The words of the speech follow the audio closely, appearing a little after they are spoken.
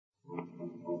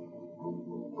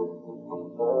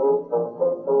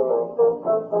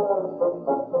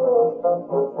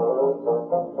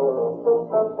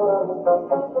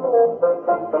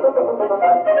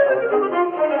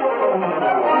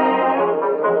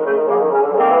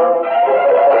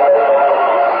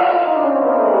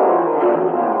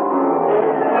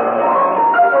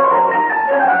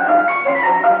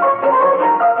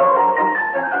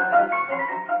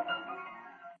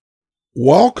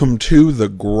Welcome to the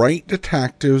Great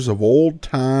Detectives of Old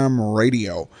Time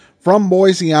Radio. From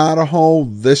Boise, Idaho,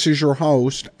 this is your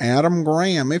host, Adam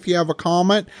Graham. If you have a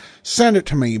comment, send it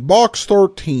to me,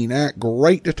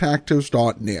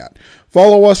 box13@greatdetectives.net.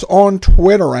 Follow us on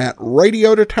Twitter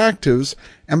 @Radio Detectives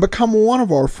and become one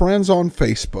of our friends on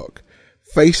Facebook.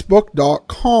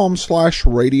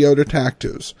 Facebook.com/Radio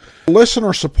Detectives. The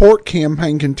listener support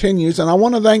campaign continues, and I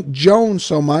want to thank Joan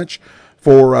so much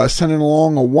for sending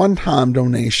along a one-time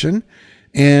donation.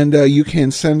 And you can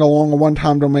send along a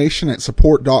one-time donation at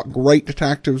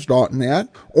support.greatdetectives.net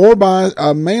or by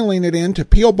mailing it in to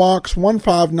P.O. Box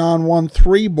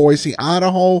 15913, Boise,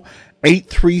 Idaho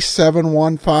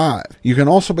 83715. You can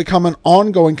also become an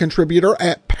ongoing contributor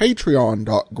at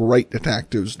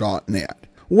patreon.greatdetectives.net.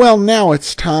 Well, now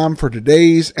it's time for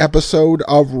today's episode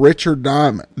of Richard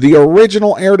Diamond. The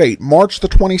original air date, March the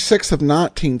 26th of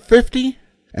 1950.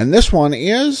 And this one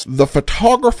is The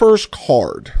Photographer's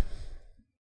Card.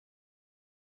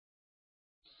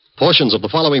 Portions of the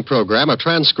following program are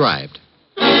transcribed.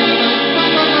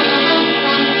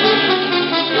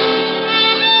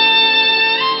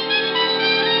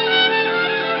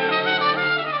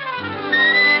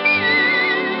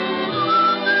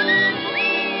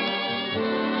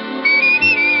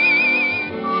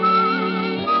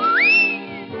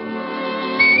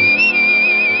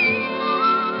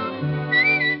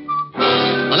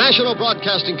 National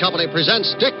Broadcasting Company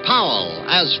presents Dick Powell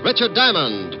as Richard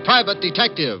Diamond, private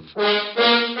detective.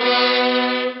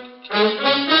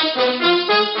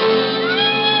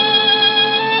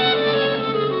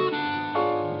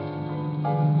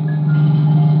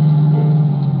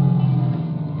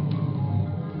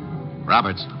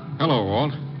 Roberts. Hello,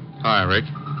 Walt. Hi, Rick.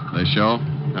 They show?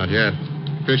 Not yet.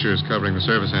 Fisher is covering the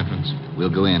service entrance. We'll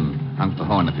go in. Honk the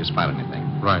horn if you spot anything.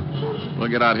 Right. We'll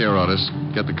get out here, Otis.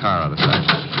 Get the car out of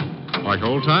sight. Like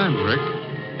old times, Rick.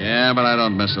 Yeah, but I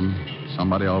don't miss them.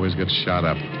 Somebody always gets shot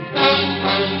up.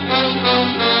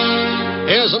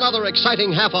 Here's another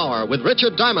exciting half hour with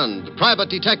Richard Diamond, private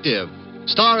detective,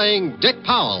 starring Dick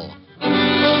Powell.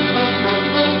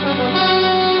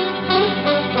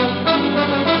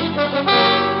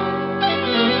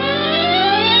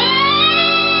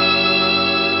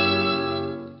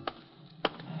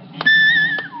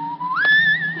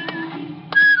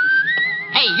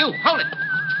 Hey, you, hold it.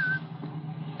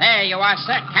 There you are,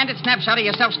 sir. Candid snapshot of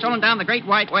yourself strolling down the Great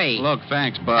White Way. Look,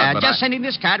 thanks, Bud, but just sending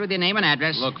this card with your name and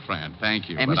address. Look, friend, thank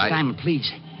you, Mr. Diamond,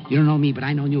 please. You don't know me, but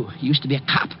I know you. You used to be a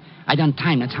cop. I done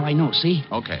time. That's how I know, see?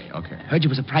 Okay. Heard you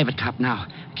was a private cop now. I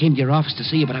came to your office to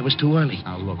see you, but I was too early.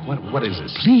 Now, look, what is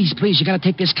this? Please, you gotta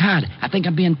take this card. I think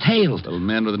I'm being tailed. Little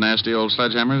men with the nasty old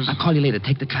sledgehammers? I'll call you later.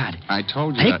 Take the card. I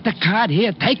told you Take the card.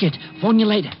 Here, take it. Phone you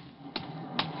later.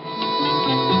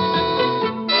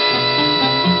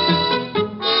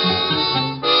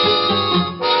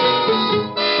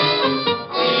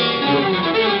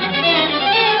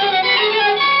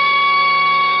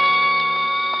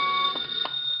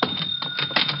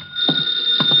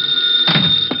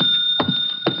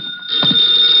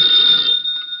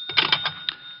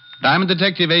 Diamond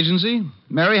Detective Agency.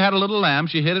 Mary had a little lamb.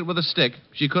 She hit it with a stick.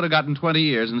 She could have gotten 20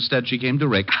 years. Instead, she came to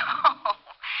Rick. Oh,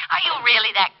 are you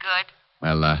really that good?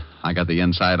 Well, I got the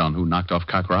inside on who knocked off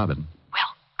Cock Robin.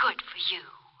 Well, good for you.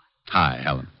 Hi,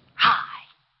 Helen. Hi.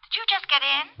 Did you just get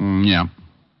in? Yeah.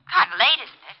 Kind of late,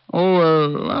 isn't it?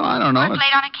 Well, I don't know. Work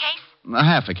late on a case?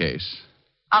 Half a case.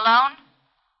 Alone?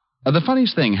 The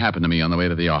funniest thing happened to me on the way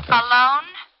to the office. Alone?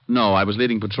 No, I was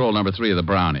leading patrol number 3 of the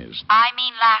Brownies. I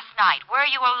mean last night. Were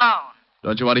you alone?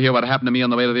 Don't you want to hear what happened to me on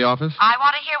the way to the office? I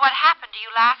want to hear what happened to you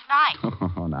last night.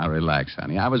 Oh, now relax,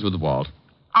 honey. I was with Walt.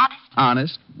 Honest?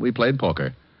 Honest. We played poker.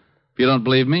 If you don't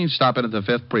believe me, stop in at the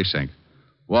 5th precinct.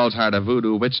 Walt's hired a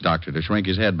voodoo witch doctor to shrink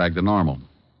his head back to normal.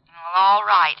 Well, all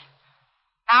right.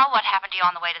 Now what happened to you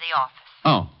on the way to the office?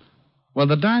 Oh. Well,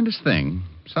 the darndest thing.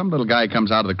 Some little guy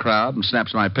comes out of the crowd and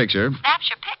snaps my picture. Snaps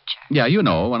your picture? Yeah, you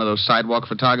know, one of those sidewalk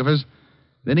photographers.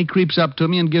 Then he creeps up to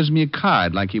me and gives me a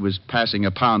card like he was passing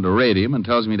a pound of radium and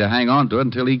tells me to hang on to it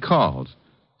until he calls.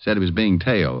 Said he was being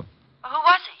tailed. Well, who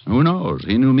was he? Who knows?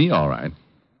 He knew me all right.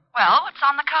 Well, what's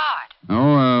on the card?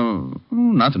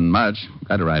 Nothing much.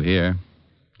 Got it right here.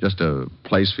 Just a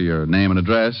place for your name and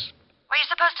address. Were you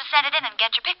supposed to send it in and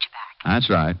get your picture back? That's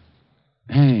right.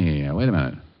 Hey, wait a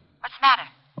minute. What's the matter?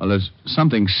 Well, there's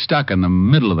something stuck in the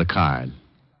middle of the card.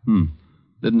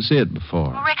 Didn't see it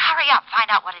before. Well, Rick, hurry up. Find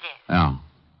out what it is. Oh.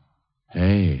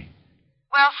 Hey.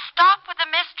 Well, stop with the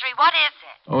mystery. What is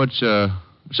it? Oh, it's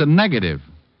a negative.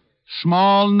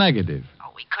 Small negative.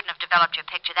 Oh, we couldn't have developed your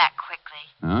picture that quickly.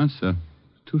 No, it's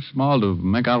too small to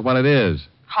make out what it is.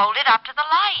 Hold it up to the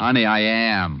light. Honey, I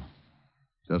am.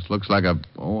 It's Just looks like a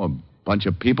bunch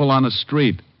of people on the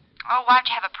street. Oh, why don't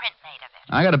you have a print made of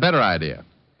it? I got a better idea.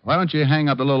 Why don't you hang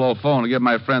up the little old phone and give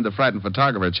my friend, the frightened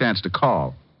photographer, a chance to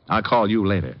call? I'll call you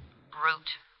later. Brute.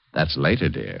 That's later,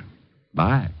 dear.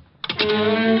 Bye.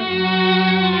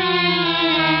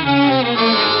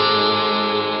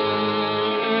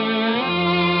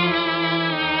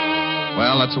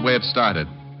 Well, that's the way it started.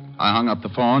 I hung up the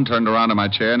phone, turned around in my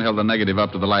chair, and held the negative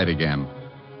up to the light again.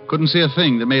 Couldn't see a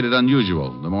thing that made it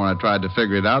unusual. The more I tried to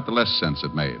figure it out, the less sense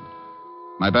it made.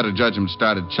 My better judgment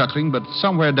started chuckling, but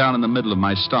somewhere down in the middle of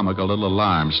my stomach, a little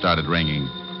alarm started ringing.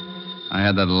 I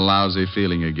had that lousy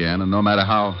feeling again, and no matter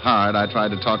how hard I tried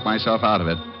to talk myself out of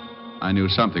it, I knew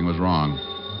something was wrong.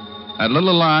 That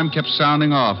little alarm kept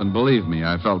sounding off, and believe me,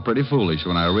 I felt pretty foolish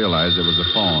when I realized it was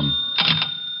a phone.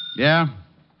 Yeah?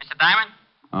 Mr. Diamond?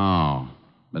 Oh.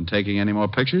 Been taking any more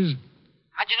pictures?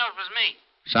 How'd you know it was me?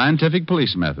 Scientific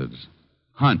police methods.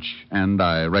 Hunch, and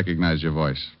I recognize your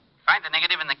voice. Find the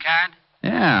negative in the card?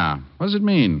 Yeah. What does it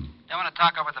mean? Don't want to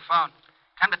talk over the phone.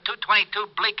 Come to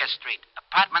 222 Bleecker Street,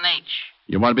 apartment H.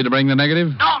 You want me to bring the negative?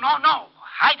 No.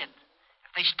 Hide it.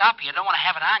 If they stop you, you don't want to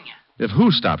have it on you. If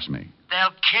who stops me?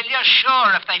 They'll kill you,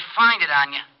 sure, if they find it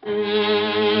on you.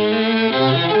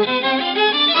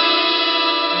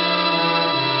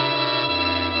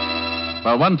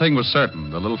 Well, one thing was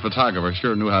certain. The little photographer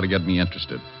sure knew how to get me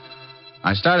interested.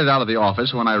 I started out of the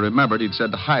office when I remembered he'd said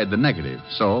to hide the negative.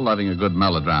 So, loving a good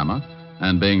melodrama,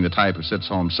 and being the type who sits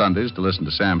home Sundays to listen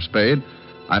to Sam Spade,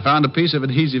 I found a piece of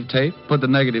adhesive tape, put the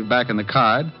negative back in the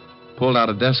card, pulled out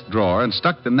a desk drawer, and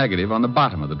stuck the negative on the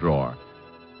bottom of the drawer.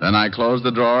 Then I closed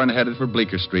the drawer and headed for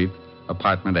Bleecker Street,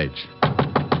 apartment H.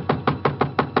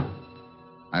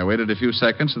 I waited a few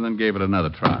seconds and then gave it another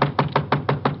try.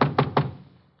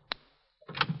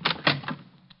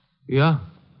 Yeah?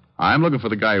 I'm looking for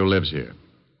the guy who lives here.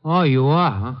 Oh, you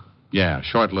are, huh? Yeah,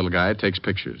 short little guy, takes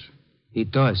pictures. He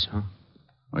does, huh?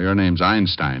 Well, your name's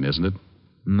Einstein, isn't it?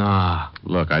 Nah.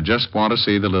 Look, I just want to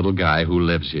see the little guy who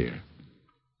lives here.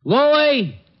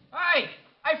 Louie! Hey,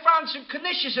 I found some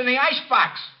knishes in the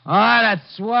icebox. Oh,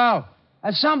 that's swell.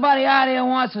 There's somebody out here who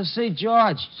wants to see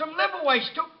George. Some liver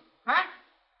waste, too. Huh?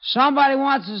 Somebody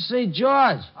wants to see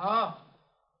George. Oh.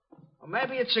 Well,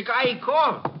 maybe it's the guy he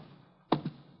called.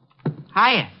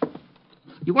 Hiya.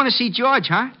 You want to see George,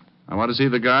 huh? I want to see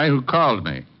the guy who called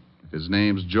me. If his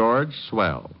name's George,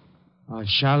 swell. Oh,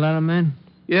 shall I let him in?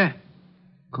 Yeah.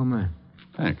 Come in.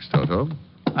 Thanks, Toto.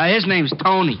 His name's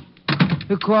Tony.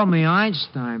 You called me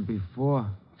Einstein before.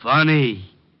 Funny.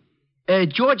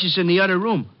 George is in the other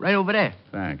room, right over there.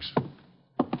 Thanks.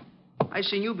 I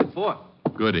seen you before.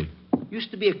 Goody.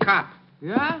 Used to be a cop.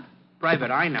 Yeah?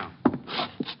 Private eye now.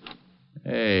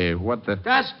 Hey, what the...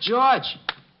 That's George.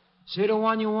 See the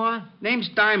one you want? Name's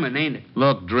Diamond, ain't it?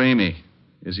 Look, dreamy.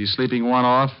 Is he sleeping one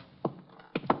off?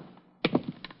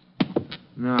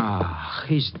 No,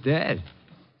 he's dead.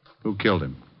 Who killed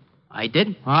him? I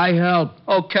did. I helped.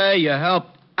 Okay, you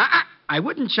helped. I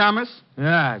wouldn't, Chalmers.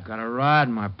 Yeah, I got a rod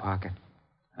in my pocket.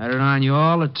 Had it on you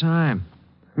all the time.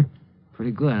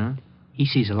 Pretty good, huh? He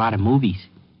sees a lot of movies.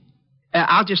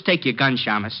 I'll just take your gun,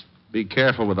 Chalmers. Be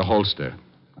careful with the holster.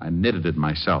 I knitted it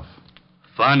myself.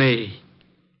 Funny.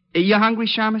 You hungry,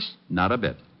 Chalmers? Not a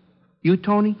bit. You,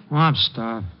 Tony? Oh, I'm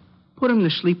starved. Put him to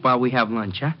sleep while we have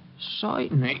lunch, huh?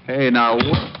 Certainly. Hey, now...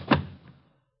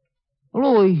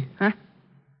 Louie. Huh?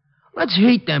 Let's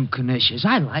heat them knishes.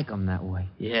 I like them that way.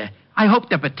 Yeah. I hope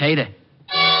they're potato.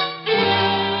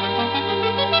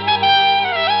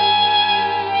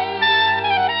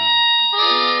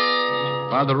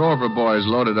 While the Rover boys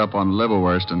loaded up on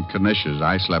liverwurst and knishes,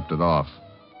 I slept it off.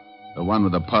 The one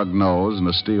with a pug nose and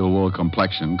a steel wool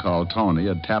complexion, called Tony,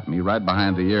 had tapped me right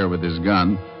behind the ear with his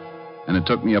gun, and it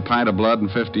took me a pint of blood and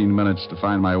 15 minutes to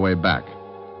find my way back.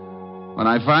 When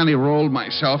I finally rolled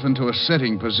myself into a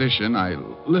sitting position, I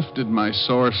lifted my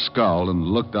sore skull and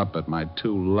looked up at my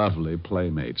two lovely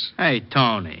playmates. Hey,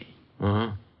 Tony.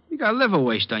 Uh-huh. You got liver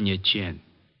waste on your chin.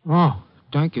 Oh,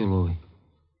 thank you, Louie.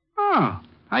 Oh,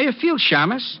 how you feel,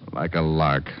 Chalmers? Like a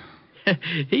lark.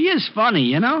 He is funny,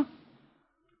 you know.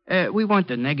 We want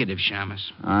the negative,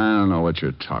 Chalmers. I don't know what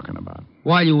you're talking about.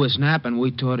 While you was napping,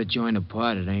 we tore to join a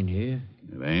part. It ain't here.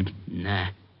 It ain't? Nah.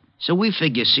 So we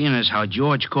figure, seeing as how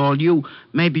George called you,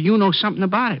 maybe you know something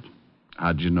about it.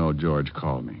 How'd you know George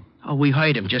called me? Oh, we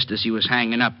heard him just as he was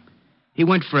hanging up. He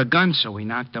went for a gun, so we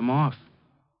knocked him off.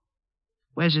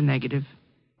 Where's the negative?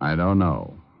 I don't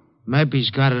know. Maybe he's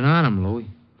got it on him, Louie.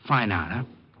 Find out, huh?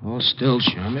 Hold still,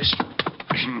 Chalmers.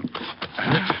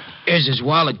 Here's his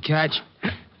wallet, Catch.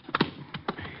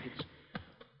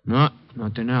 No,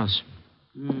 nothing else.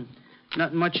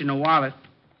 Nothing much in the wallet.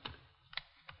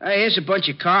 Hey, here's a bunch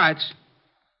of cards.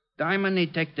 Diamond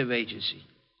Detective Agency.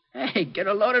 Hey, get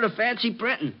a load of the fancy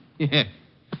printing. Yeah,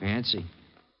 fancy.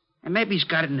 And maybe he's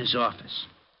got it in his office.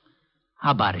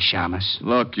 How about it, Shamus?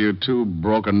 Look, you two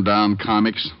broken-down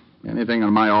comics. Anything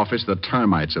in my office the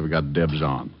termites have got dibs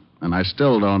on. And I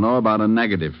still don't know about a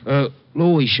negative.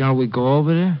 Louis, shall we go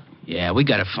over there? Yeah, we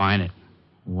gotta find it.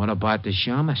 What about the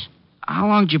shamus? How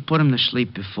long did you put him to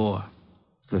sleep before?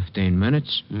 15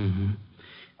 minutes. Mm-hmm.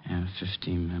 And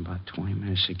 15 minutes, about 20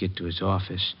 minutes to get to his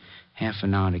office. Half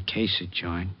an hour to case a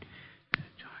joint.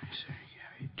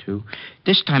 2.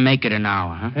 This time make it an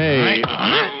hour, huh? Hey.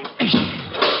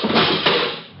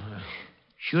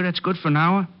 Sure that's good for an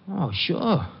hour? Oh,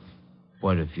 sure.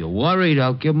 But if you're worried,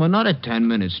 I'll give him another 10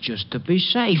 minutes just to be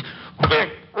safe.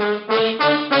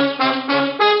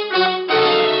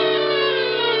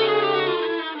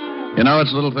 You know,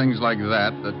 it's little things like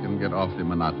that that can get awfully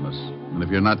monotonous. And if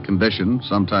you're not conditioned,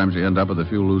 sometimes you end up with a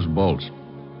few loose bolts.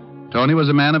 Tony was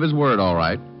a man of his word, all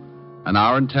right. An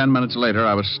hour and 10 minutes later,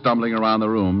 I was stumbling around the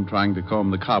room trying to comb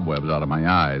the cobwebs out of my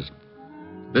eyes.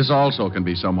 This also can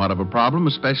be somewhat of a problem,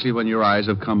 especially when your eyes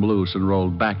have come loose and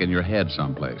rolled back in your head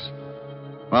someplace.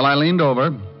 Well, I leaned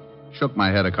over, shook my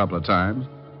head a couple of times,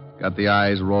 got the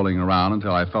eyes rolling around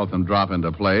until I felt them drop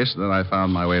into place, then I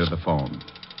found my way to the phone.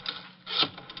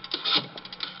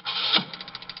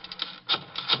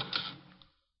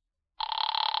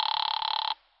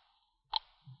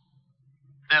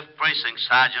 Fifth Precinct,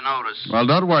 Sergeant Otis. Well,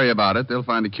 don't worry about it. They'll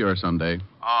find a cure someday.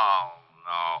 Oh,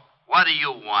 no. What do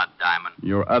you want, Diamond?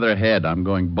 Your other head. I'm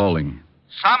going bowling.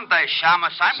 Someday,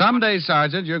 Shamus, Someday,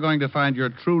 Sergeant, you're going to find your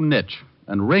true niche.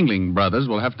 And Ringling Brothers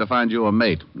will have to find you a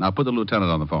mate. Now, put the lieutenant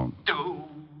on the phone. Oh,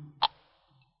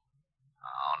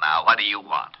 now, what do you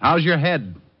want? How's your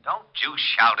head? Don't you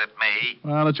shout at me.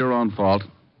 Well, it's your own fault.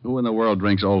 Who in the world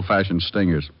drinks old-fashioned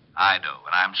stingers? I do,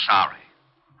 and I'm sorry.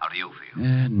 How do you feel?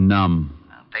 Numb.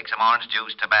 Take some orange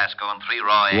juice, Tabasco, and 3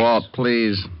 raw eggs. Walt,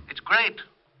 please. It's great.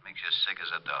 Makes you sick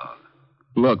as a dog.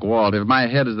 Look, Walt, if my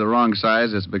head is the wrong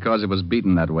size, it's because it was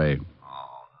beaten that way.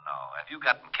 Oh, no. Have you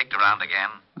gotten kicked around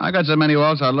again? I got so many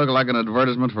Walts, I look like an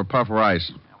advertisement for Puff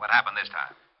Rice. What happened this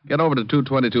time? Get over to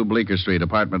 222 Bleecker Street,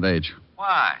 apartment H.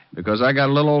 Why? Because I got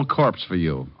a little old corpse for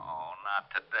you. Oh, not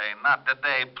today. Not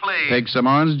today, please. Take some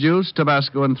orange juice,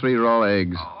 Tabasco, and 3 raw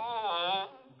eggs. Oh.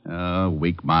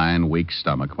 Weak mind, weak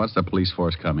stomach. What's the police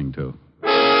force coming to?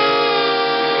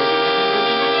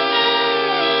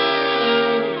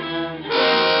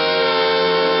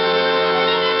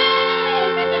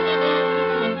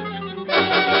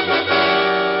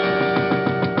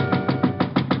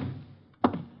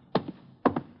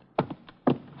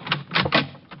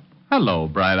 Hello,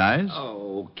 Bright Eyes.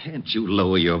 Oh, can't you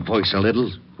lower your voice a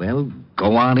little? Well,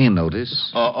 go on in,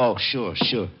 Otis. Oh, sure.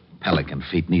 Pelican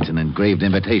Feet needs an engraved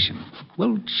invitation.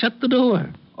 Well, shut the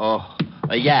door.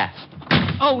 Yeah.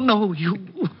 Oh, no, you...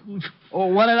 Oh,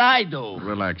 what did I do?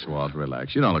 Relax, Walt,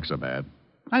 relax. You don't look so bad.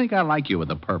 I think I like you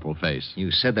with a purple face. You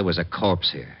said there was a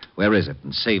corpse here. Where is it?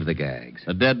 And save the gags.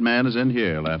 The dead man is in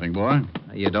here, laughing boy.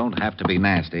 You don't have to be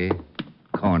nasty.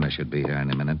 Coroner should be here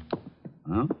any minute.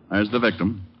 Well, there's the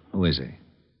victim. Who is he?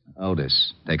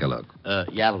 Otis, take a look.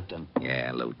 Yeah, Lieutenant.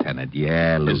 Yeah, Lieutenant.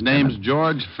 His name's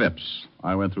George Phipps.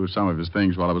 I went through some of his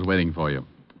things while I was waiting for you.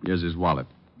 Here's his wallet.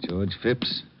 George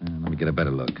Phipps? Let me get a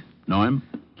better look. Know him?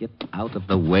 Get out of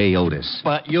the way, Otis.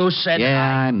 But you said... Yeah,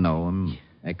 I know him.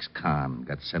 Ex-con.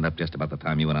 Got sent up just about the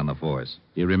time you went on the force.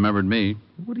 He remembered me.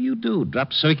 What do?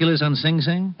 Drop circulars on Sing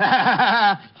Sing?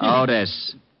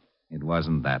 Otis, it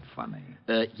wasn't that funny.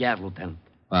 Yeah, Lieutenant.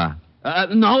 What?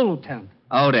 No, Lieutenant.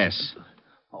 Otis.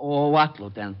 Oh, what,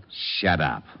 Lieutenant? Shut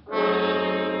up.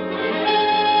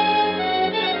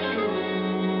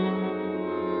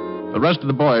 The rest of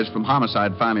the boys from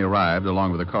Homicide finally arrived,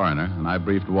 along with the coroner, and I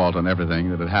briefed Walt on everything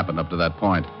that had happened up to that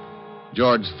point.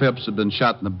 George Phipps had been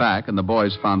shot in the back, and the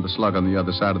boys found the slug on the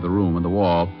other side of the room in the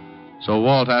wall, so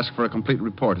Walt asked for a complete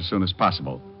report as soon as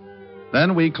possible.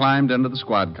 Then we climbed into the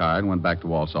squad car and went back to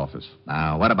Walt's office.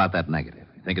 Now, what about that negative?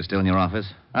 You think it's still in your office?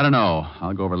 I don't know.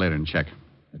 I'll go over later and check.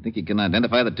 I think you can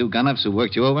identify the 2 gun-ups who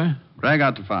worked you over? Drag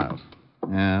out the files.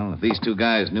 Well, if these 2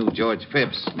 guys knew George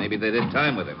Phipps, maybe they did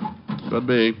time with him. Could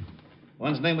be.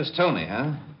 One's name was Tony,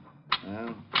 huh?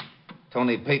 Well,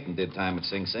 Tony Payton did time at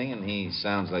Sing Sing, and he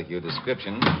sounds like your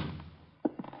description.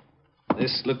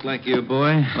 This look like your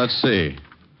boy? Let's see.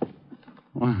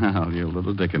 Well, you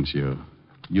little Dickens, you.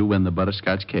 You win the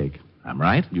butterscotch cake. I'm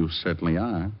right? You certainly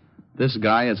are. This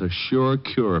guy is a sure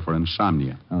cure for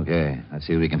insomnia. Okay, let's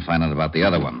see if we can find out about the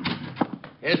other one.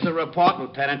 Here's the report,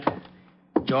 Lieutenant.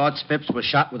 George Phipps was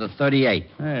shot with a .38.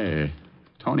 Hey,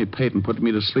 Tony Payton put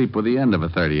me to sleep with the end of a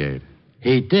 .38.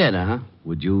 He did, huh?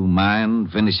 Would you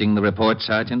mind finishing the report,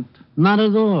 Sergeant? Not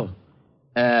at all.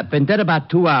 Been dead about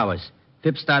 2 hours.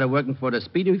 Phipps started working for the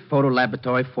Speedy Photo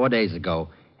Laboratory 4 days ago.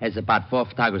 Has about 4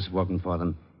 photographers working for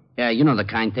them. You know the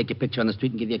kind. Take your picture on the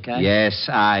street and give you a card? Yes,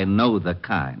 I know the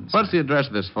kind. What's the address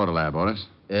of this photo lab, Otis?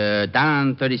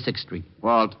 Down 36th Street.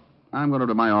 Walt, I'm going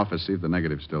to my office, see if the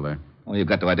negative's still there. Well, you've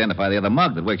got to identify the other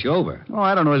mug that worked you over. Oh,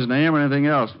 I don't know his name or anything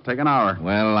else. Take an hour.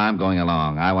 Well, I'm going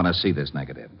along. I want to see this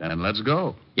negative. Then let's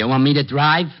go. You want me to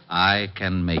drive? I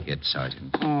can make it,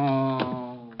 Sergeant.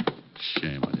 Oh.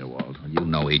 Shame on you, Walt. You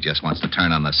know he just wants to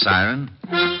turn on the siren.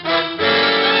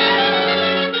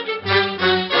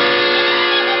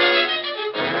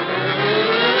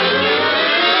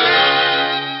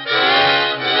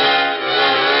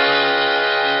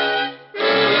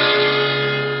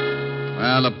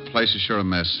 Well, the place is sure a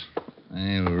mess.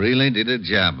 They really did a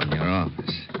job in your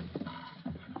office.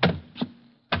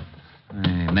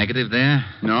 Negative there?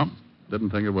 No,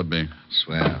 didn't think it would be.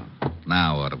 Swell.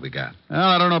 Now what have we got? Well,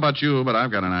 I don't know about you, but I've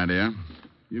got an idea.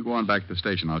 You go on back to the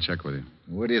station. I'll check with you.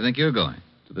 Where do you think you're going?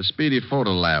 To the Speedy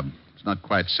Photo Lab. It's not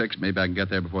quite 6. Maybe I can get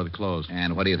there before the close.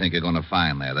 And what do you think you're going to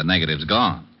find there? The negative's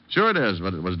gone. Sure it is,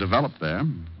 but it was developed there.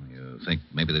 You think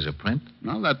maybe there's a print?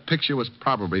 No, that picture was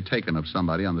probably taken of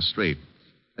somebody on the street.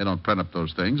 They don't print up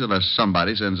those things unless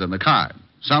somebody sends in the card.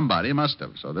 Somebody must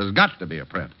have, so there's got to be a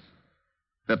print.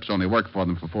 Phipps only worked for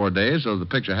them for 4 days, so the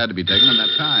picture had to be taken in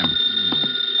that time.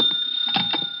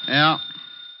 Yeah.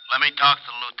 Let me talk to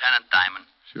the lieutenant, Diamond.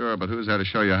 Sure, but who's there to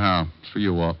show you how? It's for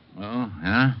you, Walt. Oh,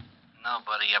 yeah?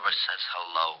 Nobody ever says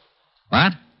hello.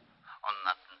 What? Oh,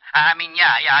 nothing.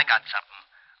 Yeah, I got something.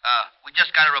 We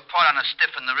just got a report on a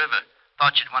stiff in the river.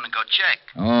 Thought you'd want to go check.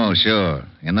 Oh, sure.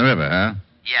 In the river, huh?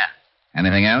 Yeah.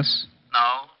 Anything else?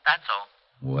 No, that's all.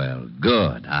 Well,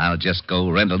 good. I'll just go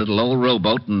rent a little old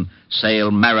rowboat and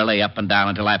sail merrily up and down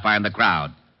until I find the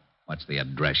crowd. What's the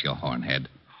address, you hornhead?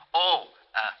 Oh,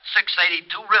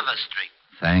 682 River Street.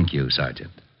 Thank you,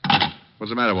 Sergeant. What's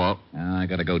the matter, Walt? I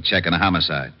gotta go check on a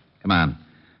homicide. Come on.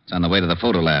 It's on the way to the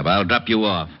photo lab. I'll drop you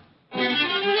off.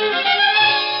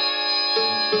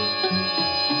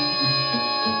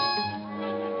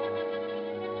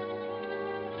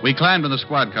 We climbed in the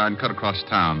squad car and cut across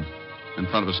town. In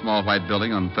front of a small white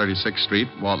building on 36th Street,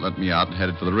 Walt let me out and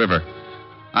headed for the river.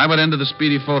 I went into the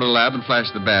Speedy Photo Lab and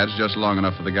flashed the badge just long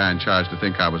enough for the guy in charge to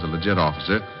think I was a legit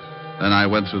officer. Then I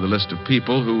went through the list of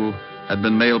people who had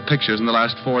been mailed pictures in the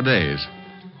last 4 days.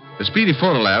 The Speedy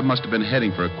Photo Lab must have been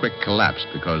heading for a quick collapse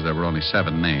because there were only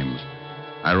 7 names.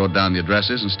 I wrote down the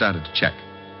addresses and started to check.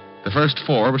 The first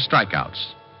 4 were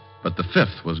strikeouts, but the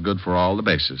 5th was good for all the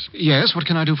bases. Yes, what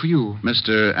can I do for you?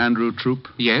 Mr. Andrew Troop?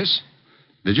 Yes?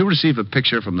 Did you receive a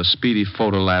picture from the Speedy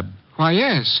Photo Lab? Why,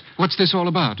 yes. What's this all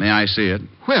about? May I see it?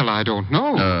 Well, I don't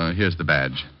know. Here's the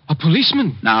badge. A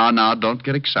policeman? No, don't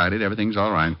get excited. Everything's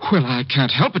all right. Well, I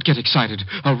can't help but get excited.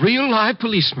 A real live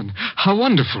policeman. How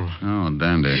wonderful. Oh,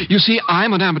 dandy. You see,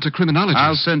 I'm an amateur criminologist.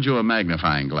 I'll send you a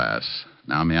magnifying glass.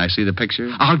 Now, may I see the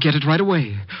picture? I'll get it right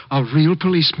away. A real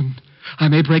policeman. I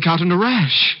may break out in a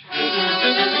rash.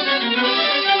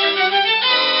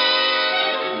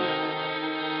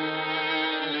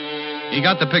 He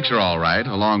got the picture all right,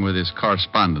 along with his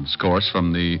correspondence course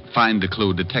from the Find a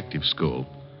Clue Detective School.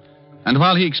 And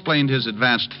while he explained his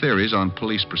advanced theories on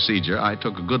police procedure, I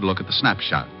took a good look at the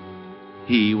snapshot.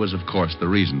 He was, of course, the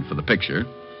reason for the picture.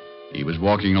 He was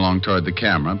walking along toward the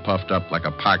camera, puffed up like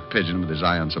a park pigeon with his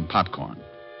eye on some popcorn.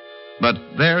 But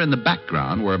there in the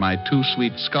background were my 2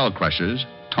 sweet skull crushers,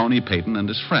 Tony Payton and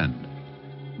his friend.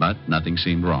 But nothing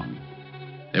seemed wrong.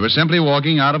 They were simply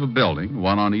walking out of a building,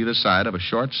 one on either side of a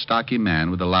short, stocky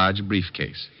man with a large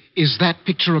briefcase. Is that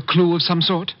picture a clue of some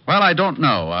sort? Well, I don't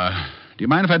know. Do you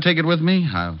mind if I take it with me?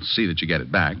 I'll see that you get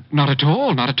it back. Not at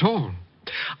all, not at all.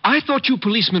 I thought you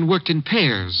policemen worked in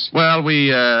pairs. Well,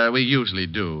 we usually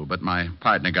do, but my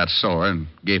partner got sore and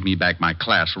gave me back my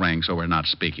class ring, so we're not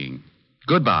speaking.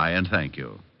 Goodbye, and thank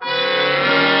you.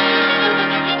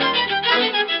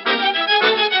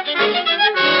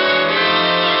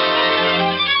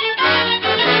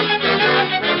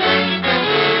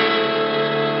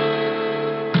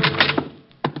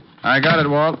 I got it,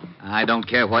 Walt. I don't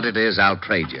care what it is, I'll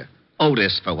trade you.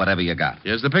 Otis for whatever you got.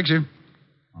 Here's the picture.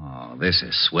 Oh, this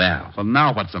is swell. Well,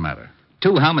 now what's the matter?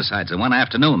 2 homicides in one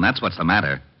afternoon, that's what's the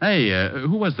matter. Hey,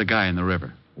 who was the guy in the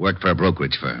river? Worked for a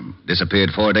brokerage firm. Disappeared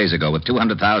 4 days ago with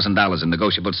 $200,000 in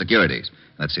negotiable securities.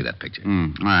 Let's see that picture.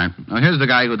 All right. Now, here's the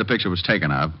guy who the picture was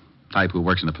taken of. Type who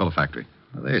works in the pillow factory.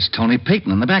 Well, there's Tony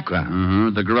Payton in the background.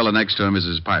 Mm-hmm. The gorilla next to him is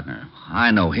his partner.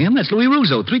 I know him. That's Louis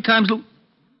Russo. 3 times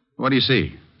What do you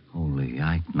see? Holy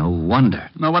Ike, no wonder.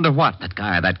 No wonder what? That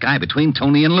guy between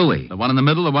Tony and Louie. The one in the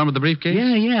middle, the one with the briefcase?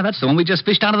 Yeah, that's the one we just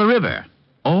fished out of the river.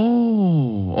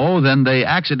 Oh, then they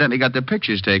accidentally got their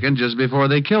pictures taken just before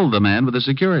they killed the man with the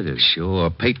securities. Sure,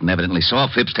 Peyton evidently saw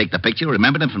Phipps take the picture,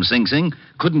 remembered him from Sing Sing,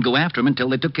 couldn't go after him until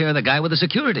they took care of the guy with the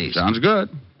securities. Sounds good.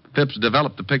 Phipps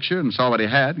developed the picture and saw what he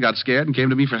had, got scared, and came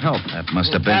to me for help. That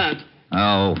must have been... Lieutenant.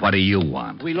 Oh, what do you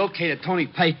want? We located Tony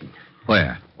Payton.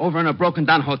 Where? Over in a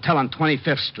broken-down hotel on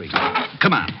 25th Street.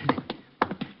 Come on.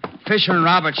 Fisher and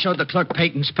Robert showed the clerk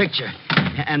Payton's picture.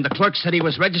 And the clerk said he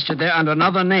was registered there under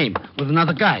another name with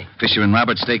another guy. Fisher and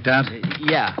Robert staked out?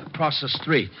 Yeah, across the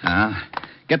street.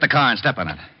 Get the car and step on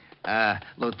it.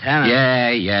 Lieutenant.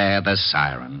 Yeah, the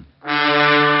siren.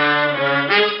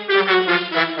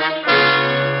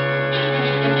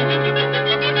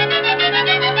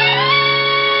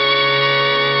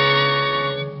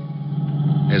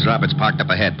 There's Roberts parked up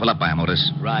ahead. Pull up by him,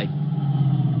 Otis. Right.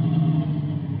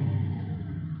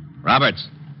 Roberts.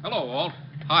 Hello, Walt.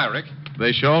 Hi, Rick.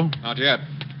 They show? Not yet.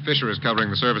 Fisher is covering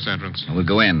the service entrance. We'll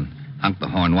go in. Honk the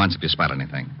horn once if you spot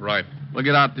anything. Right. We'll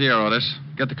get out here, Otis.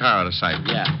 Get the car out of sight.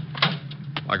 Yeah.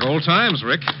 Like old times,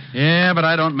 Rick. Yeah, but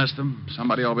I don't miss them.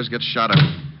 Somebody always gets shot at.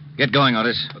 Get going,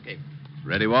 Otis. Okay.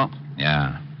 Ready, Walt?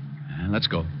 Yeah. Let's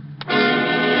go.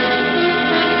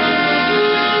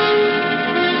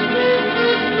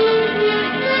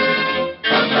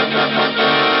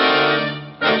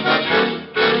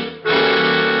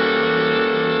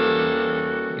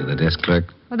 You the desk clerk?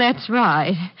 Well, that's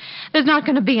right. There's not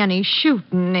going to be any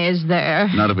shooting, is there?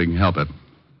 Not if we can help it.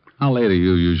 How late are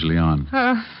you usually on?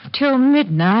 Till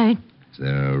midnight. Is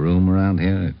there a room around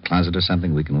here, a closet or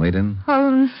something we can wait in?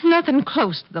 Oh, nothing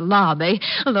close to the lobby.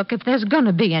 Look, if there's going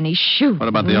to be any shooting... What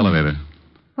about the elevator?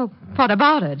 Well, what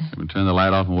about it? Can we turn the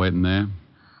light off and wait in there?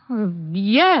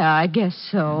 Yeah, I guess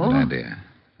so. Good idea.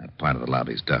 That part of the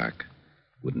lobby's dark.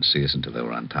 Wouldn't see us until they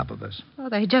were on top of us. Well,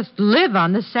 they just live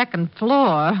on the second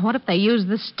floor. What if they use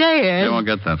the stairs? They won't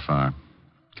get that far.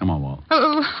 Come on, Walt.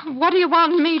 Oh, what do you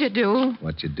want me to do?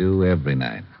 What you do every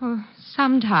night. Oh,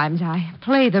 sometimes I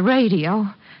play the radio.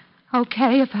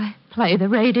 Okay, if I play the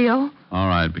radio. All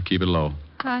right, but keep it low.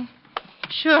 I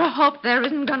sure hope there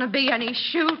isn't going to be any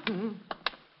shooting.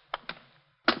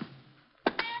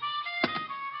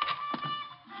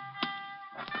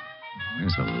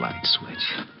 Where's the light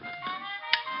switch?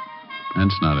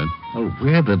 That's not it. Oh,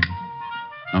 where the...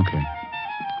 Okay.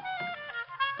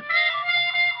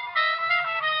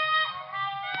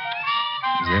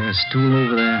 Is there a stool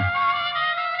over there?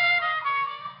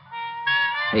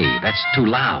 Hey, that's too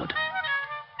loud.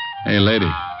 Hey, lady.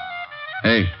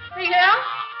 Hey, Yeah?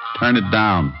 turn it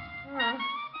down.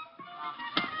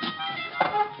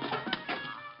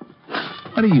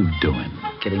 What are you doing?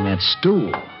 Getting that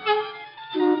stool.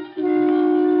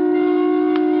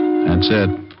 That's it.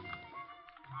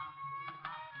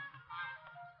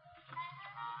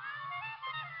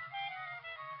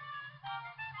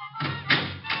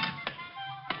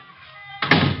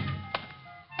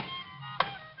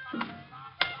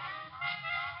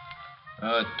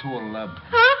 Uh, 211.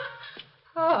 Huh?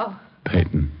 Oh.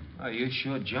 Peyton. Oh, you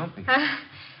sure jumpy.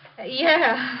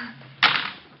 Yeah.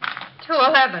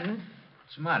 211.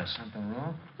 What's the matter? Something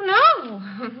wrong?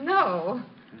 No.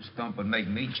 This thump would make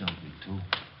me jumpy, too.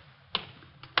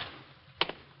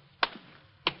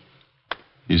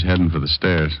 He's heading for the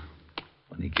stairs.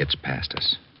 When he gets past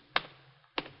us.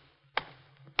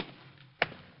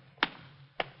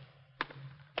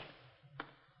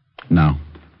 No.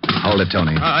 Hold it,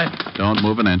 Tony. Don't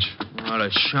move an inch. Oh, the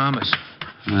shamus.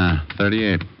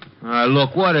 38.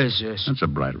 Look, what is this? That's a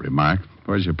bright remark.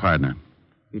 Where's your partner?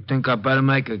 You think I better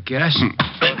make a guess?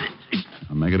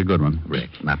 I'll make it a good one. Rick,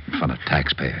 not in front of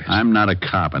taxpayers. I'm not a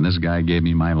cop, and this guy gave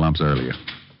me my lumps earlier.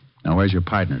 Now, where's your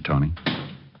partner, Tony?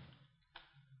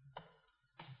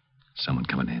 Someone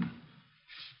coming in.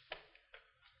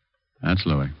 That's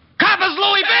Louie. Coppers,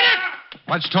 Louie Bennett!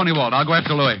 Watch Tony, Walt. I'll go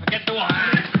after Louie. Get the wire.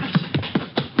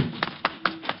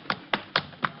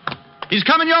 He's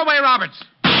coming your way, Roberts.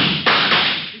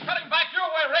 He's cutting back your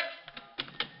way,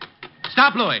 Rick.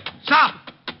 Stop, Louie. Stop.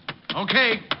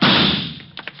 Okay.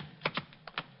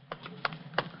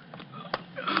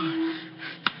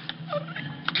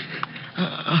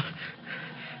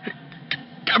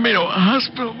 Get me to a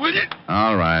hospital, will you?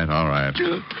 All right.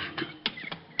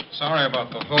 Sorry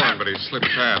about the horn, but he slipped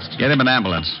past. Get him an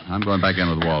ambulance. I'm going back in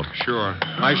with Walt. Sure.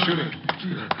 Nice shooting.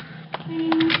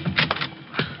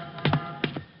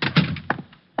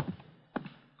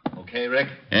 Okay, Rick?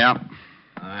 Yeah.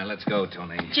 All right, let's go,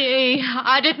 Tony. Gee,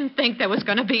 I didn't think there was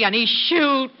going to be any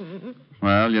shooting.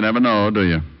 Well, you never know, do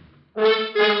you?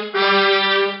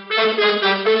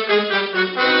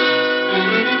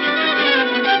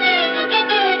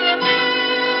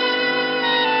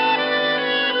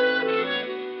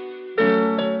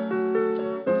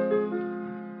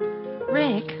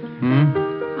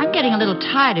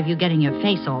 little tired of you getting your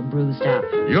face all bruised up.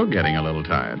 You're getting a little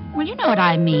tired. Well, you know what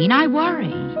I mean. I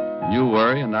worry. You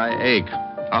worry and I ache.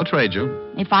 I'll trade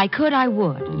you. If I could, I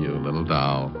would. You little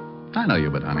doll. I know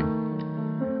you would, honey.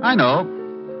 I know.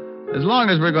 As long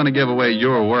as we're going to give away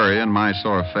your worry and my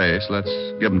sore face, let's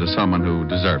give them to someone who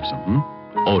deserves them,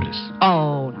 Otis.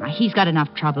 Oh, he's got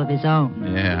enough trouble of his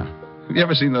own. Yeah. Have you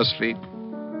ever seen those feet?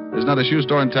 There's not a shoe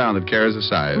store in town that carries a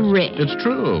size. Rick. It's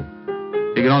true.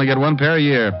 He can only get one pair a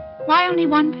year. Why only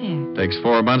one pair? Takes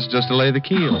 4 months just to lay the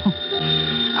keel.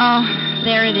 Oh,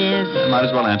 there it is. Might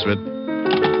as well answer it.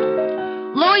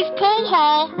 Louis' Pool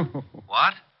Hall.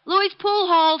 What? Louis' Pool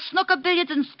Hall, snooker,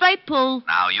 billiards, and straight pool.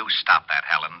 Now, you stop that,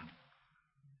 Helen.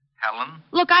 Helen?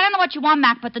 Look, I don't know what you want,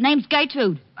 Mac, but the name's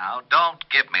Gertrude. Now, don't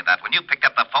give me that. When you picked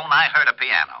up the phone, I heard a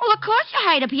piano. Well, of course you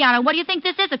hate a piano. What do you think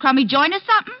this is, a crummy joint or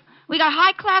something? We got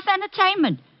high-class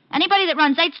entertainment. Anybody that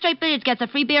runs 8 straight billiards gets a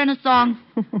free beer and a song.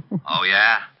 Oh,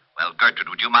 yeah? Well, Gertrude,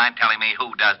 would you mind telling me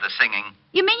who does the singing?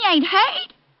 You mean you ain't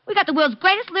hate? We got the world's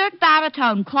greatest lyric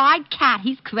baritone, Clyde Cat.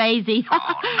 He's crazy.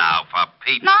 Oh, now, for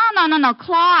Pete. No,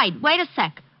 Clyde. Wait a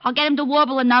sec. I'll get him to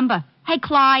warble a number. Hey,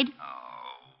 Clyde.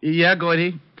 Yeah,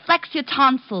 Gordy? Flex your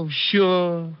tonsils.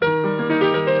 Sure.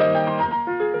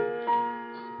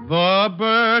 The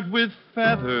bird with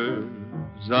feathers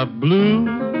of blue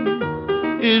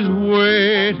is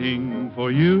waiting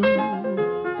for you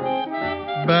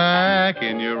back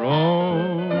in your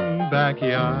own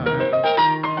backyard.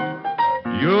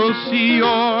 You'll see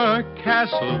your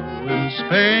castle in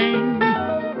Spain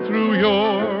through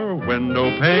your window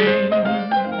pane.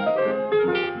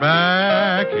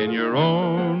 Back in your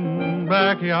own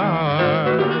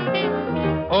backyard.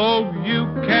 Oh, you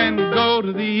can go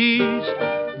to the east,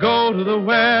 go to the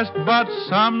west, but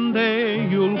someday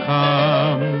you'll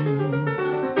come.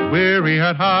 Weary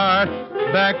at heart,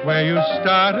 back where you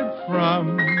started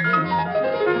from.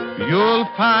 You'll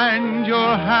find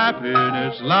your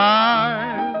happiness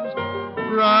lies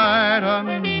right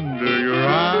under your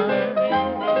eyes,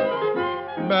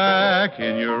 back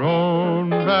in your own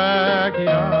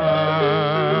backyard.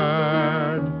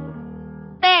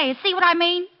 There, you see what I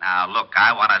mean? Now, look,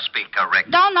 I want to speak to Rick.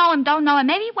 Don't know him.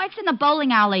 Maybe he works in the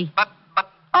bowling alley.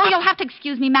 Oh, you'll have to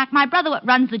excuse me, Mac. My brother that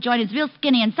runs the joint is real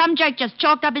skinny, and some jerk just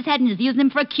chalked up his head and is using him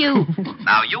for a cue.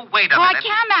 Now, you wait a minute. minute. I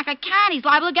can, Mac. I can. He's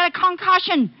liable to get a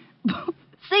concussion.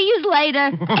 See you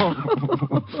later.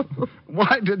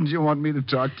 Why didn't you want me to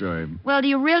talk to him? Well, do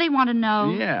you really want to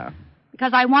know? Yeah.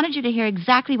 Because I wanted you to hear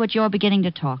exactly what you're beginning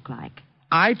to talk like.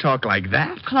 I talk like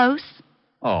that? Close.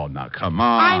 Oh, now, come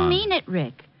on. I mean it,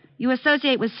 Rick. You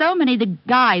associate with so many of the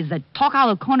guys that talk out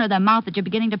of the corner of their mouth that you're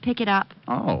beginning to pick it up.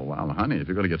 Oh, well, honey, if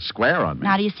you're going to get square on me.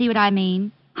 Now, do you see what I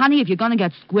mean? Honey, if you're going to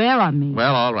get square on me.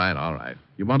 Well, all right.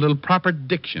 You want a little proper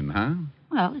diction, huh?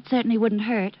 Well, it certainly wouldn't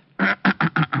hurt.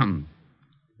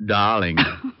 Darling.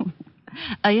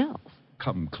 Yes.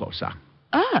 Come closer.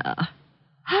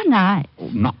 How nice. Oh,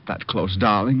 not that close,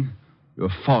 darling.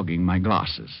 You're fogging my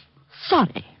glasses.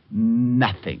 Sorry.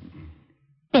 Nothing.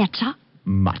 Better?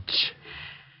 Much.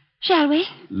 Shall we?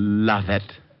 Love it.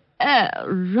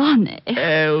 Ronnie.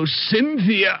 Oh,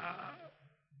 Cynthia.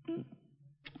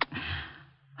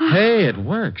 Hey, it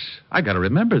works. I got to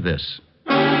remember this.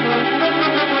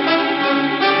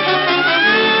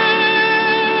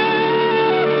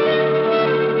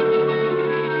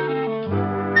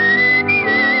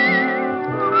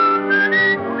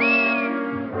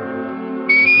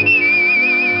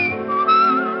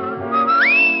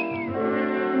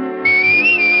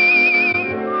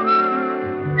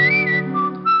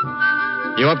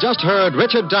 You have just heard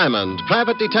Richard Diamond,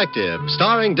 Private Detective,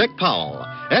 starring Dick Powell.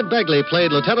 Ed Begley played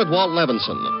Lieutenant Walt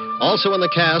Levinson. Also in the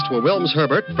cast were Wilms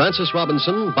Herbert, Francis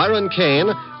Robinson, Byron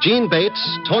Kane, Gene Bates,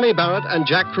 Tony Barrett, and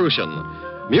Jack Crucian.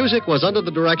 Music was under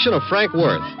the direction of Frank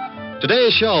Worth.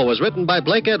 Today's show was written by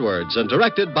Blake Edwards and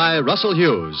directed by Russell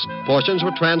Hughes. Portions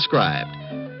were transcribed.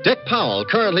 Dick Powell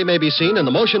currently may be seen in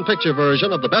the motion picture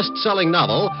version of the best-selling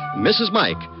novel, Mrs.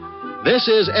 Mike. This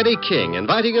is Eddie King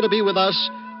inviting you to be with us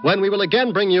when we will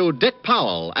again bring you Dick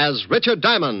Powell as Richard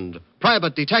Diamond,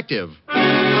 Private Detective.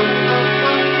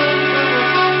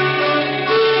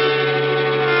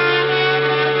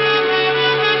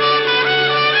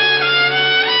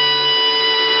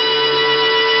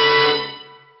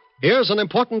 Here's an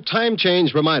important time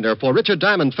change reminder for Richard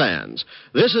Diamond fans.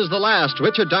 This is the last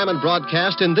Richard Diamond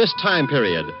broadcast in this time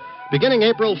period. Beginning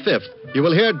April 5th, you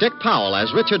will hear Dick Powell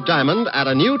as Richard Diamond at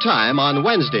a new time on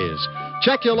Wednesdays.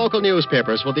 Check your local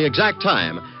newspapers for the exact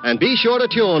time, and be sure to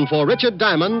tune for Richard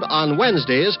Diamond on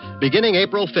Wednesdays beginning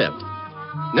April 5th.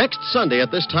 Next Sunday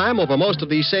at this time, over most of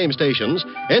these same stations,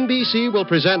 NBC will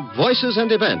present Voices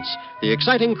and Events, the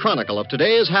exciting chronicle of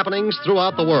today's happenings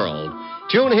throughout the world.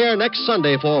 Tune here next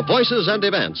Sunday for Voices and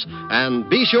Events, and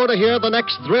be sure to hear the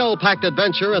next thrill-packed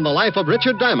adventure in the life of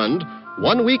Richard Diamond,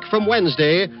 1 week from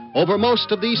Wednesday, over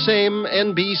most of these same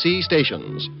NBC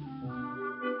stations.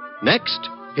 Next,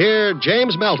 hear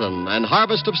James Melton and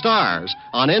Harvest of Stars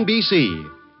on NBC.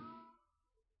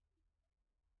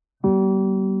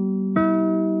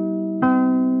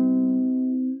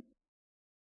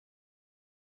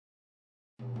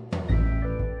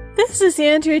 This is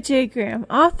Andrea J. Graham,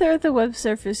 author of the Web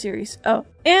Surfer series. Oh,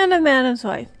 and a Madam's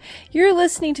Wife. You're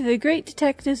listening to the Great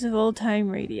Detectives of Old Time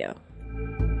Radio.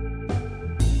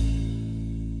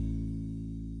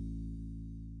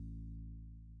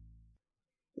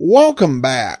 Welcome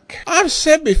back. I've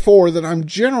said before that I'm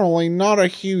generally not a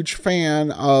huge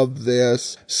fan of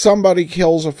this somebody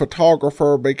kills a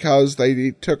photographer because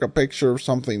they took a picture of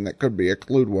something that could be a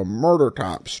clue to a murder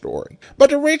type story.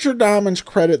 But to Richard Diamond's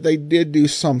credit, they did do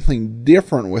something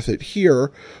different with it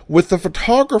here, with the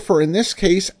photographer in this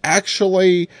case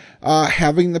actually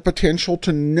having the potential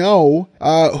to know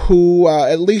who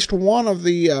at least one of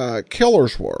the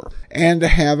killers were, and to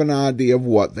have an idea of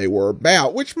what they were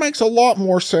about, which makes a lot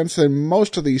more sense than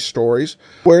most of these stories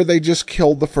where they just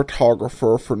killed the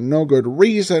photographer for no good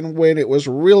reason, when it was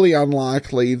really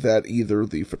unlikely that either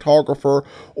the photographer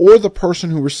or the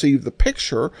person who received the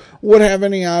picture would have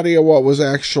any idea what was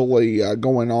actually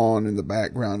going on in the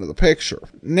background of the picture.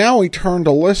 Now we turn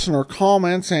to listener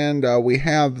comments, and we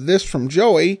have this from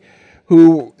Joey,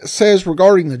 who says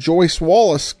regarding the Joyce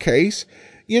Wallace case,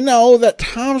 you know that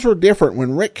times were different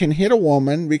when Rick can hit a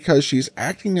woman because she's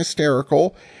acting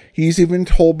hysterical. He's even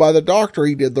told by the doctor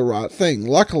he did the right thing.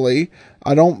 Luckily,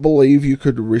 I don't believe you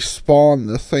could respond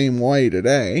the same way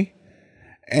today.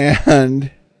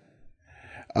 And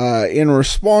in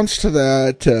response to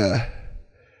that,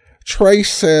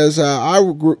 Trace says, I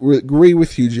agree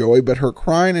with you, Joey, but her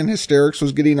crying and hysterics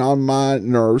was getting on my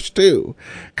nerves too.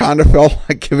 Kind of felt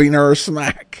like giving her a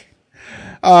smack.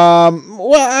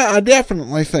 Well, I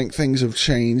definitely think things have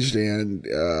changed, and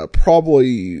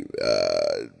probably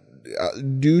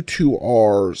due to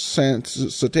our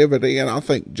sensitivity, and I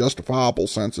think justifiable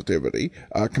sensitivity,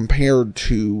 compared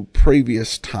to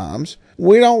previous times,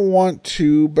 we don't want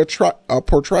to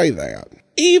portray that.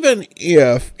 Even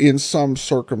if, in some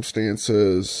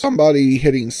circumstances, somebody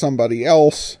hitting somebody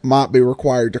else might be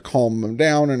required to calm them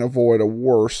down and avoid a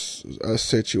worse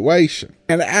situation.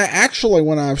 And actually,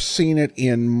 when I've seen it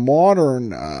in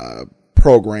modern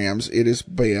programs, it has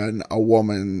been a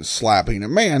woman slapping a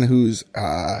man who's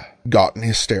gotten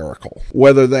hysterical.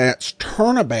 Whether that's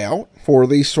turnabout for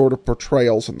these sort of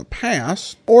portrayals in the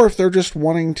past, or if they're just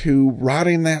wanting to write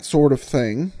in that sort of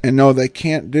thing and know they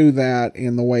can't do that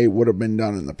in the way it would have been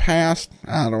done in the past,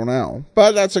 I don't know.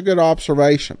 But that's a good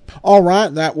observation. All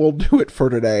right, that will do it for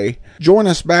today. Join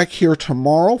us back here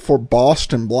tomorrow for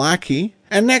Boston Blackie,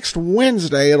 and next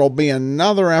Wednesday it'll be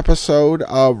another episode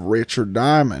of Richard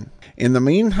Diamond. In the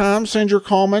meantime, send your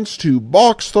comments to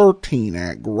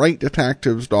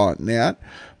box13@greatdetectives.net.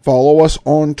 Follow us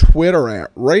on Twitter at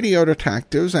Radio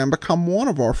Detectives, and become one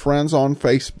of our friends on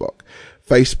Facebook.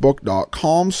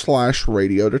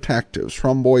 Facebook.com/Radio Detectives.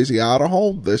 From Boise,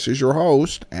 Idaho, this is your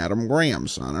host, Adam Graham,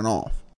 signing off.